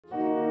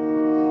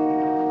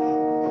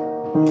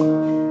I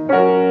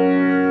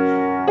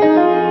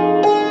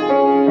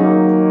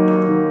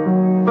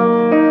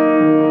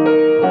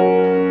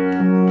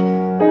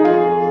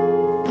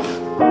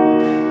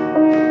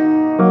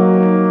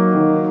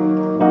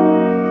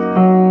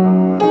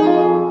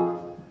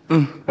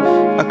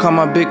call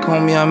my big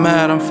homie, I'm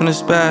mad, I'm finna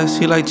spaz.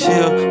 He like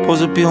chill,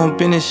 supposed to be on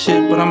business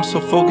shit, but I'm so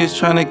focused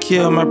trying to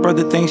kill. My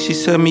brother thinks she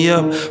set me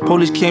up.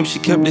 Police came, she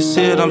kept it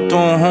sealed. I'm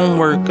doing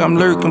homework, I'm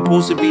lurking,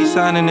 supposed to be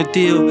signing a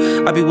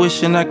deal. I be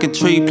wishing I could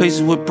trade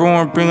places with bro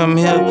and bring him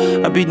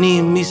here. I be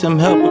needing me some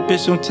help, but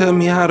bitch don't tell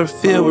me how to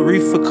feel. With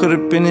Reefer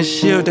could've been a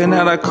shield, that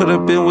night I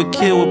could've been with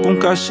Kill. With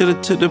Boonk I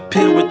should've took the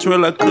pill, with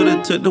Drill I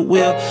could've took the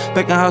wheel.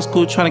 Back in high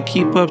school trying to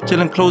keep up,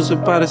 chillin' closer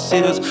by the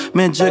seals.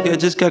 Man, Jugga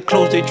just got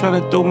close, they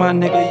tryna throw my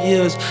nigga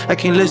years. I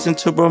can't listen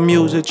to bro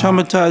music,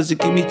 traumatized, it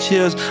give me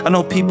chills. I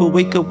know people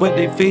wake up with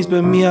their face,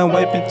 but me, I'm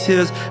wiping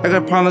tears. I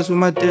got problems with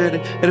my daddy,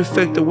 it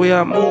affect the way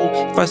I move.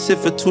 If I sit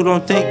for too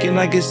long thinking,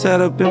 I get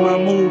sad up in my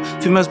mood.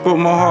 Females broke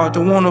my heart,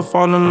 don't wanna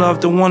fall in love,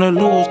 don't wanna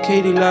lose.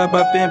 Katie lied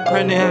about being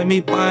pregnant, had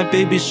me buying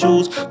baby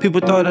shoes.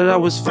 People thought that I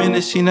was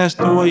finished, seen that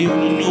story on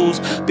the news.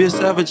 Be a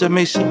savage, I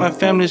made sure my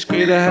family's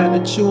great, I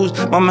had to choose.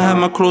 Mama had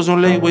my clothes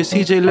on layaway,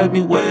 CJ let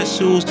me wear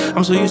shoes.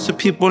 I'm so used to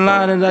people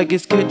lying that I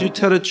get scared you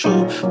tell the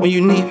truth. When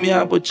you need me,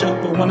 I would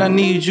jump, but when I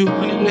need you,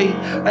 when it late,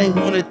 I ain't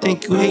wanna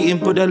think you hating,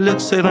 but that look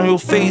set on your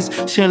face.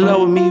 She in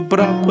love with me, but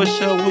I push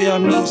her away, I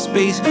need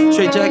space.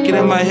 Straight jacket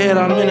in my head,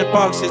 I'm in the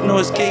boxes, no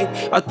escape.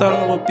 I thought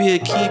I would be a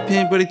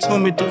keypin, but they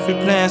told me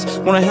different plans.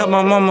 Wanna help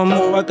my mama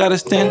more, I gotta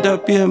stand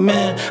up, be a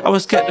man. I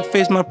was scared to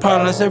face my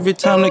problems every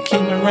time they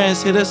came around.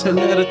 Say that's a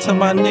letter to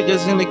my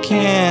niggas in the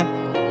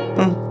can.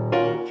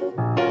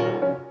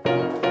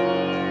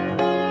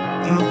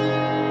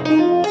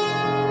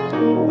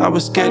 I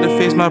was scared to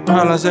face my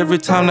problems every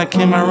time that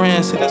came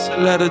around. Say that's a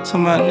letter to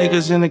my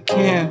niggas in the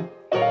can.